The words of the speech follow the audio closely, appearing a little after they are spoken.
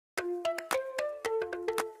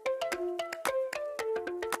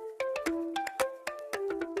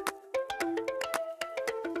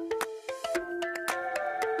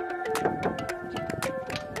Hello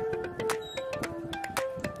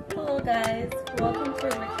guys, welcome to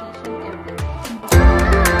our vacation area.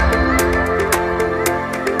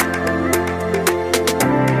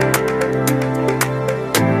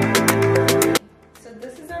 So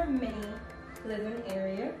this is our mini living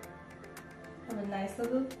area. Have a nice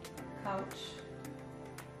little couch,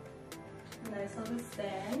 a nice little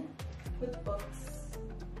stand with books,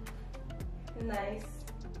 a nice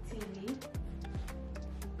TV,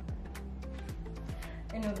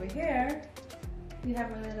 and over here we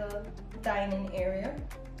have a little dining area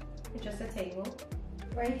with just a table.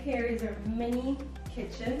 Right here is our mini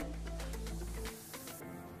kitchen,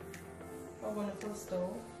 a wonderful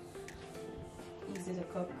stove, easy to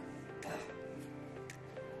cook,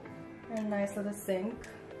 and a nice little sink,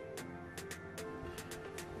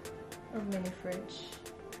 a mini fridge.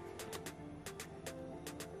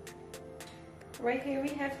 Right here we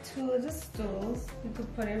have two of the stools. We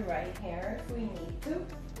could put it right here if we need to.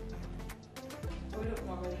 We don't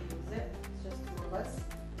normally use it, it's just two of us.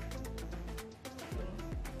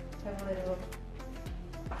 We have a little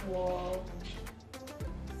wall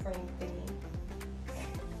frame thingy.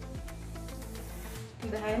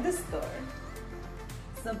 Behind this door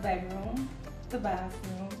is the bedroom, the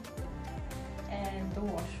bathroom, and the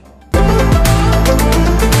washroom.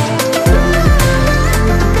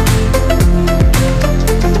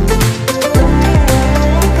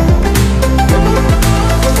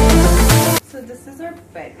 This is our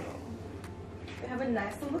bedroom. We have a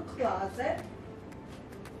nice little closet.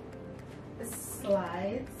 It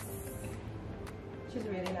slides, which is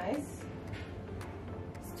really nice.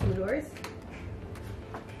 It's 2 doors.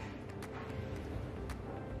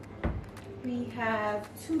 We have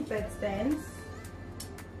 2 bedstands,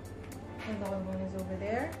 and the other one is over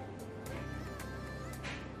there.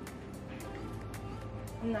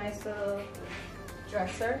 A nice little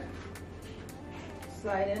dresser,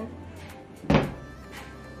 slide in.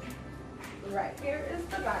 Right here is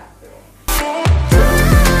the bathroom.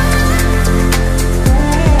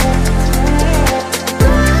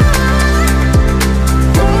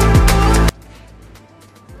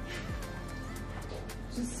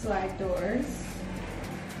 Just slide doors,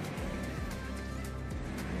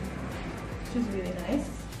 which is really nice.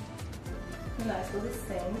 A nice little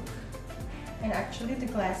sink, and actually the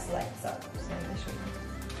glass lights up, so let me show you.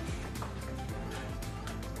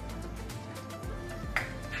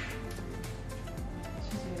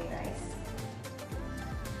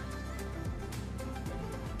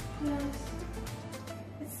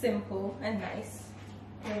 It's simple and nice.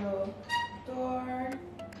 Little door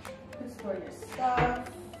to store your stuff.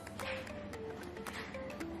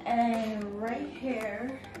 And right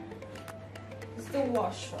here is the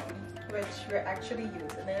washroom, which we're actually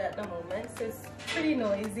using it at the moment. So it's pretty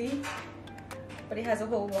noisy, but it has a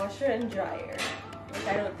whole washer and dryer, which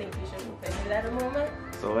I don't think we should open it at the moment.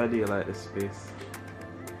 So why do you like the space?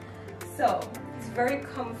 So it's very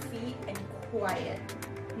comfy and quiet.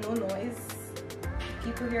 No noise.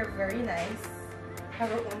 People here are very nice.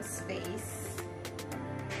 Have our own space.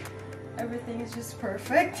 Everything is just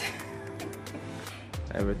perfect.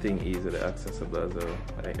 Everything easily accessible as well.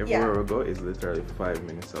 Like everywhere we go is literally 5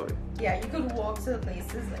 minutes away. Yeah, you could walk to the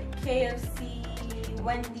places like KFC,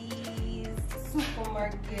 Wendy's,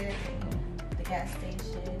 supermarket, the gas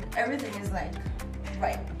station. Everything is like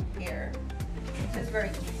right here. So it's very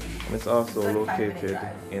easy. It's also located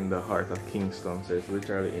in the heart of Kingston, so it's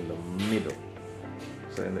literally in the middle.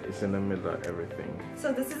 So it's in the middle of everything.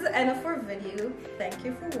 So this is the end of our video. Thank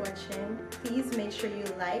you for watching. Please make sure you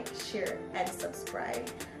like, share, and subscribe.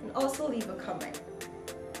 And also leave a comment.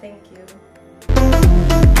 Thank you.